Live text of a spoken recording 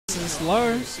versus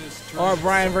Lars. Or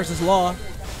Brian versus Law.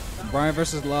 Brian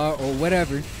versus Law or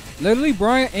whatever. Literally,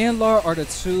 Brian and Law are the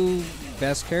two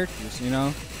best characters, you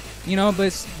know.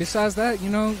 But besides that,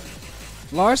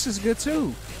 Lars is good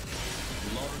too.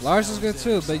 Lars is good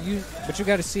too, but you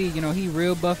got to see, he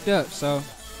real buffed up. So,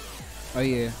 oh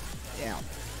yeah. Yeah.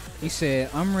 He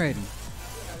said, "I'm ready.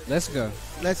 Let's go.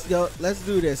 Let's go. Let's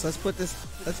do this. Let's put this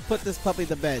puppy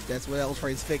to bed." That's what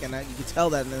Ltrain's thinking. You can tell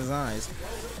that in his eyes.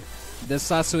 The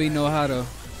Sasui know how to.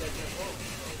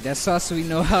 That Sasui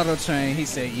know how to train. He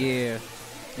said, "Yeah,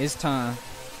 it's time."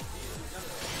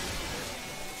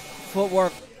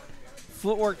 Footwork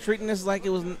treating this like it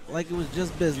was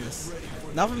just business.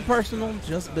 Nothing personal,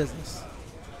 just business.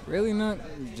 Really not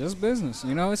just business.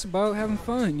 It's about having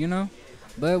fun.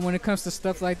 But when it comes to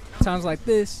stuff like times like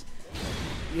this,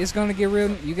 it's gonna get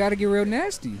real. You gotta get real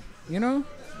nasty. Now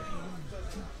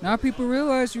people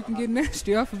realize you can get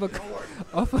nasty off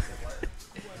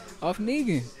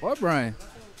Negan or Brian,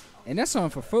 and that's on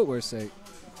for Footwork's sake.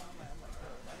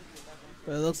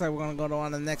 But it looks like we're gonna go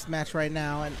on to the next match right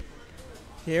now, and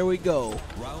here we go.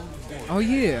 Oh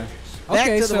yeah. Back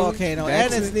okay, to the so volcano,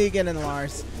 and it's Negan and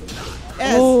Lars.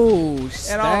 And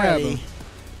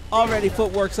already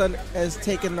Footwork has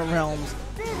taken the realms.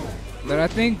 But I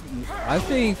think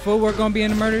Footwork gonna be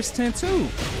in the murderous tent too.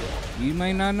 You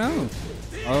may not know.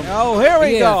 Oh, here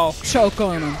we go. Choke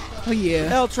on him. Oh yeah.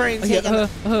 Ltrain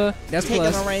that's taking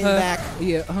plus. the reins back.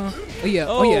 Yeah. Oh yeah.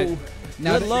 Oh, oh yeah.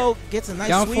 Now good low gets a nice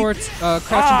down sweep. forward, crouching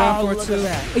down forward too. Oh,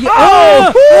 yeah.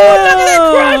 oh, look at that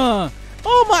crush!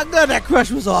 Oh my god, that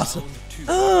crush was awesome.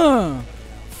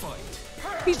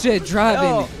 He's just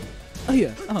driving it. Oh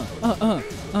yeah.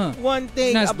 One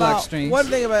thing nice about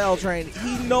Ltrain,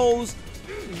 he knows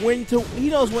when to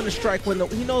strike.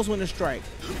 He knows when to strike.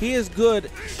 He is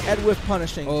good at whiff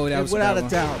punishing. Oh, that was without a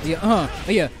doubt. Yeah.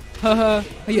 Yeah. And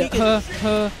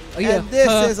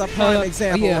this is a prime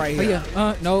example right here.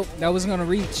 No, that wasn't gonna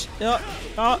reach.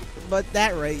 But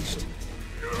that reached.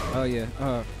 Oh yeah.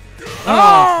 Oh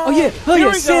yeah. Oh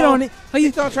yeah. Sit on it. Oh yeah.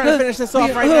 He's gonna try to finish this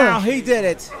off right now. He did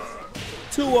it.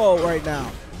 2-0 right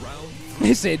now.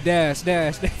 He said dash.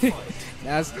 That's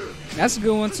a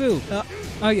good one too.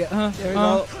 Oh yeah. There we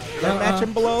go. They're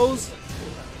matching blows.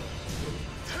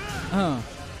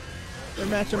 They're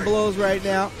matching blows right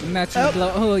now. Matching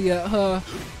blow. Oh yeah.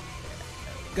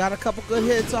 Got a couple good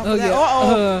hits off of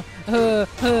yeah. that.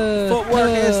 Footwork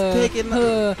is taking.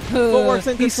 Footwork's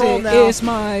in control he said, now. It's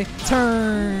my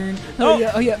turn. Oh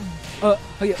yeah. Oh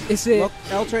yeah. It's it. Look,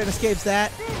 Ltrain escapes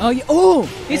that. Oh yeah. Oh,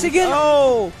 it's again.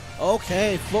 Oh.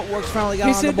 Okay. Footwork's finally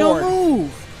got on the board. Don't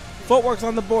move. Footwork's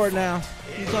on the board now.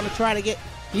 He's gonna try to get.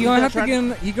 You're gonna have to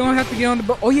get on the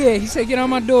board. Oh yeah. He said, "Get on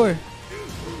my door."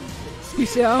 He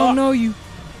said, "I don't know you."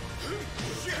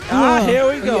 Here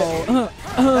we go.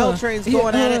 Ltrain's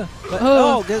going at it.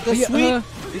 But, good sweep.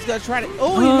 He's going to try to...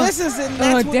 he misses, and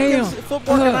that's what gives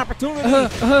Footwork an opportunity.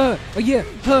 An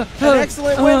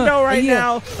excellent window right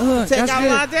now to take out a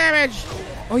lot of damage.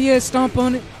 Oh, yeah, stomp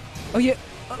on it. Oh, yeah.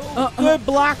 Good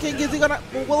blocking. Is he going to...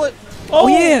 Will it...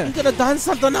 yeah. He could have done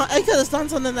something. He could have done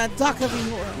something in that duck if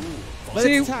he... But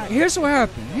see, here's what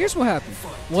happened.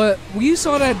 When you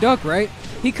saw that duck, right?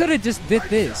 He could have just did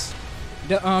this.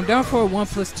 Down for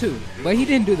 1+2, but he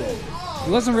didn't do that.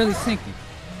 He wasn't really thinking.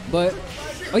 But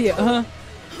got it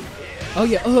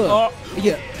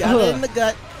in the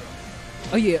gut.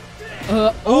 Oh yeah.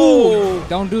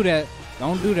 Don't do that.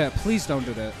 Don't do that. Please don't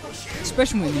do that.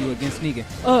 Especially when you're against Negan.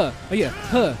 Here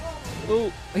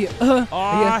we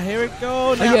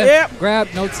go. Now, grab,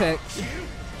 no tech.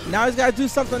 Now he's got to do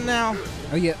something now.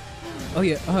 Oh,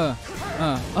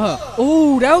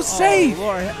 that was safe.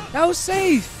 Lord. That was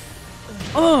safe.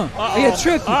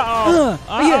 Tricky.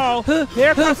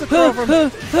 Here comes the throw from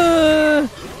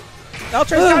Ltrain's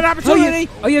got an opportunity.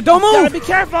 Don't move. Gotta be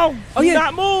careful. Do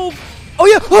not move.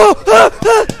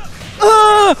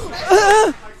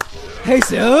 Hey,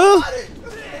 so.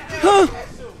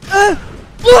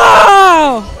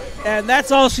 And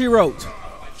that's all she wrote.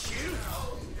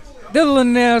 The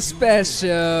Linnell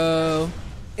special.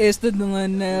 It's the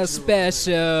Linnell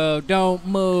special. Don't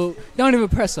move. Don't even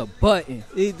press a button.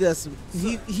 He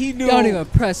knew. Don't even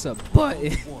press a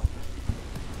button.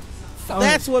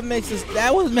 That's what makes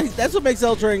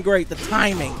Ltrain great. The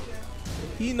timing.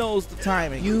 He knows the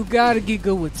timing. You gotta get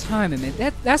good with timing,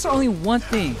 man. That's only one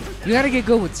thing. You gotta get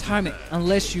good with timing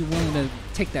unless you're willing to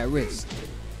take that risk.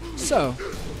 So,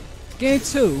 game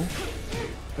 2.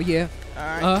 Oh yeah. All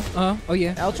right.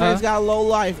 Ltrain's got a low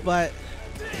life, but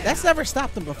that's never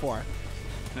stopped him before.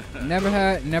 Never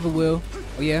had, never will.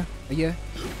 Oh yeah.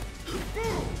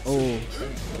 Oh.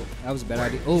 That was a bad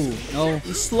idea. Oh, no.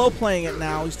 He's slow playing it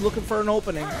now. He's looking for an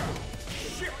opening.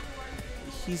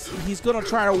 He's gonna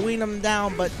try to wean him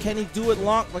down, but can he do it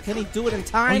long? But can he do it in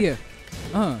time? Oh yeah.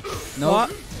 No.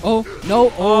 What? Oh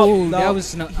no. Oh, no. that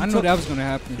was. No, I knew that was gonna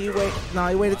happen. He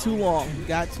waited too long. He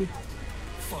got to.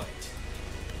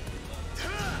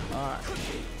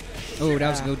 Oh, that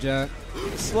was a good job.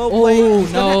 Slow play. Oh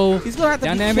no. He's gonna have to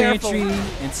Dynamic be careful. entry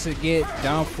and to get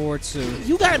down 4-2.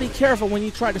 You gotta be careful when you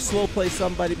try to slow play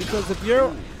somebody, because if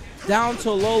you're down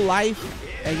to low life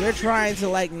and you're trying to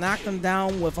like knock them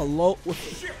down with a low,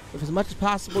 with as much as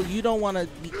possible, you don't want to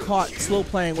be caught slow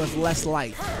playing with less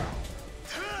life.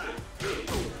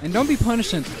 And don't be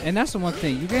punishing. And that's the one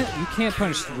thing you can't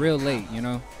punish real late. You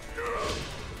know.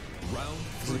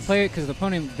 Because the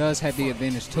opponent does have the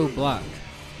advantage to block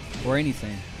or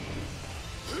anything.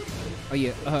 Oh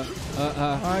yeah. Right,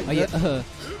 oh yeah.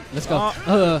 Let's go.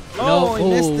 No. He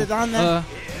missed it on that.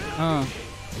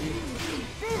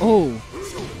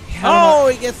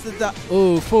 He gets the.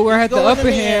 Oh, Footwurk had the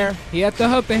upper hand. He had the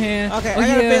upper hand. Okay, I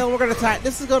got a feeling we're gonna tie.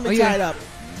 This is gonna be tied up.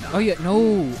 Oh yeah,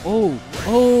 no. Oh.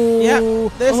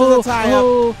 Yep, this is a tie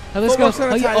up. Let's go.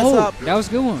 Gonna tie this up. That was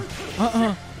a good one.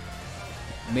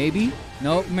 Maybe.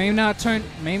 No, maybe not turn.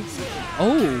 Maybe.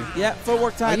 Oh. Yeah,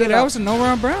 Footwk tied it up. That was a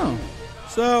no-round brown.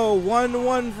 So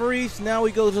 1-1 for each. Now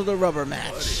we go to the rubber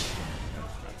match.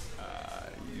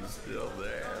 You still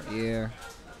there? Yeah.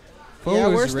 Yeah,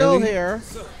 we're still here.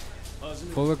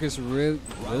 Footwurk is really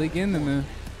getting them, man.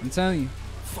 I'm telling you.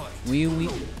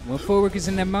 When Footwurk is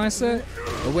in that mindset,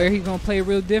 or where he's gonna play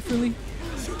real differently,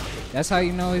 that's how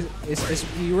you know it's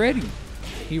he ready.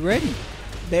 He ready.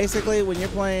 Basically, when you're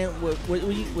playing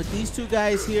with these two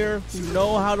guys here who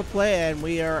know how to play, and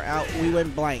we are out, we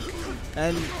went blank,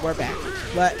 and we're back.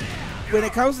 But when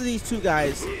it comes to these two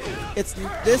guys,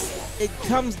 it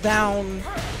comes down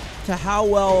to how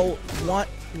well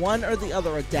one or the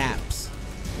other adapts.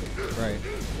 Right.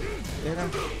 You know?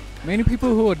 Many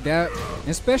people who adapt,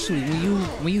 especially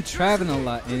when you traveling a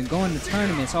lot and going to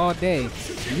tournaments all day,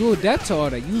 you adapt to all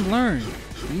that. You learn.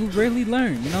 You really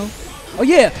learn. You know. Oh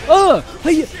yeah. And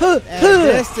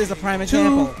this is a prime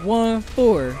example.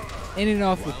 2-1-4. Ending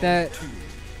off with that.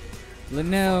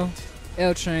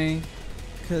 Ltrain.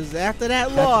 Because after that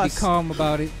Have loss, to be calm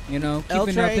about it. You know,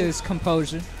 keeping up his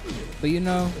composure. But you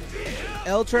know,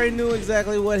 Ltrain knew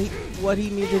exactly what he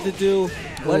needed to do,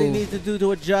 what he needed to do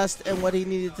to adjust, and what he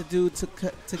needed to do to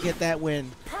get that win.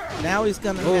 Now he's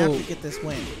gonna have to get this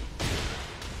win.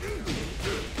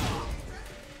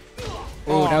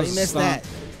 That was he missed that.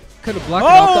 Could have blocked it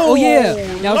off the. Oh yeah,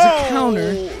 that was a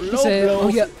counter. He said, "Oh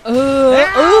yeah,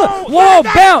 wall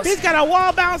bounce." He's got a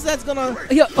wall bounce that's gonna.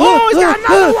 Yeah. He's got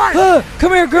another one.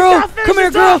 Come here, girl. Come here,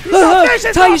 girl.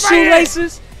 Tie your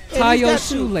shoelaces. Tie your got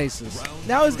shoelaces.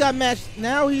 Now he's got match.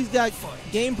 Now he's got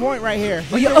game point right here.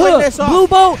 Oh yeah, blue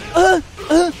boat.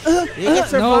 He can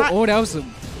survive. No, that was a.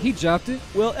 He dropped it.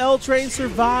 Will Ltrain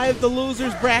survive the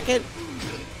losers bracket?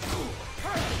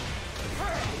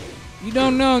 You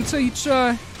don't know until you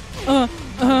try.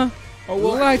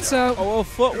 Lights out. Oh,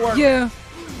 Footwurk. Yeah.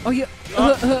 Oh yeah.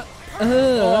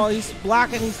 Oh, he's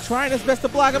blocking. He's trying his best to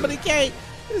block it, but he can't.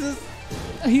 This is.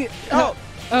 Here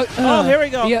we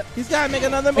go. Yeah. He's got to make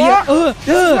another move.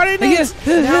 This is what he needs.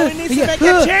 Now he needs to make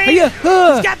that chain.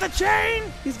 He's got the chain.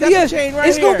 He's got the chain right here.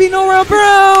 It's going to be no round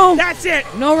brown. That's it.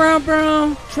 No round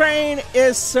brown. Train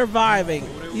is surviving.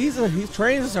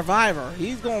 Train's a survivor.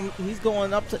 He's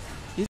going up to.